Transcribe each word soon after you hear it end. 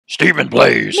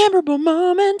StephenPlays. Memorable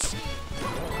moments.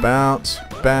 Bounce,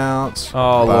 bounce.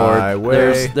 Oh my Lord,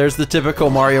 way. there's the typical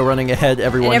Mario running ahead.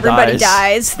 Everyone And everybody dies.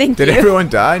 dies. Thank Did you. everyone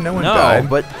die? No one died.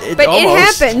 but it But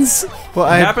almost, it happens. Well,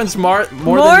 It happens more than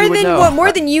you would know.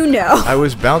 More than you know. I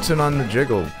was bouncing on the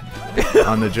jiggle,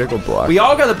 on the jiggle block. We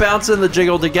all gotta bounce in the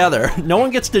jiggle together. No one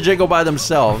gets to jiggle by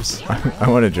themselves. I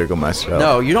want to jiggle myself.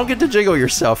 No, you don't get to jiggle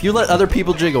yourself. You let other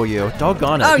people jiggle you.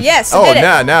 Doggone it. Oh yes. Oh, did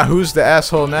it. now who's the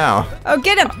asshole now? Oh,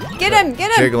 get him! Get him!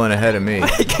 Get him! Jiggling ahead of me. I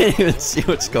can't even see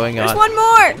what's going on. There's one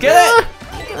more. Get it!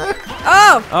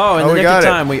 Oh. Oh, in Oh, the we nick got of it.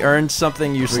 time, we earned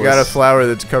something useless. We got a flower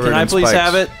that's covered Can in I please spikes.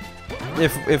 have it?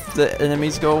 If the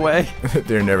enemies go away?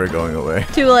 They're never going away.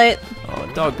 Too late. Oh,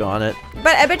 doggone it.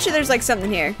 But I bet you there's like something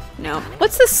here. No.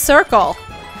 What's this circle?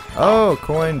 Oh,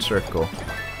 coin circle.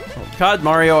 God,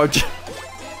 Mario.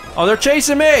 Oh, they're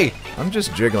chasing me! I'm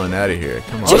just jiggling out of here.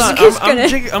 Come on. Hold on, Just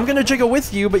I'm gonna jiggle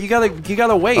with you, but you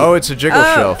gotta wait. Oh, it's a jiggle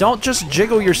shelf. Don't just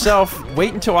jiggle yourself.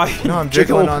 Wait until I No, I'm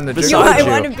jiggle jiggling on the beside jiggle I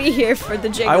you. want to be here for the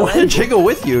jiggle. I want to jiggle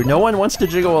with you. No one wants to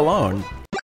jiggle alone.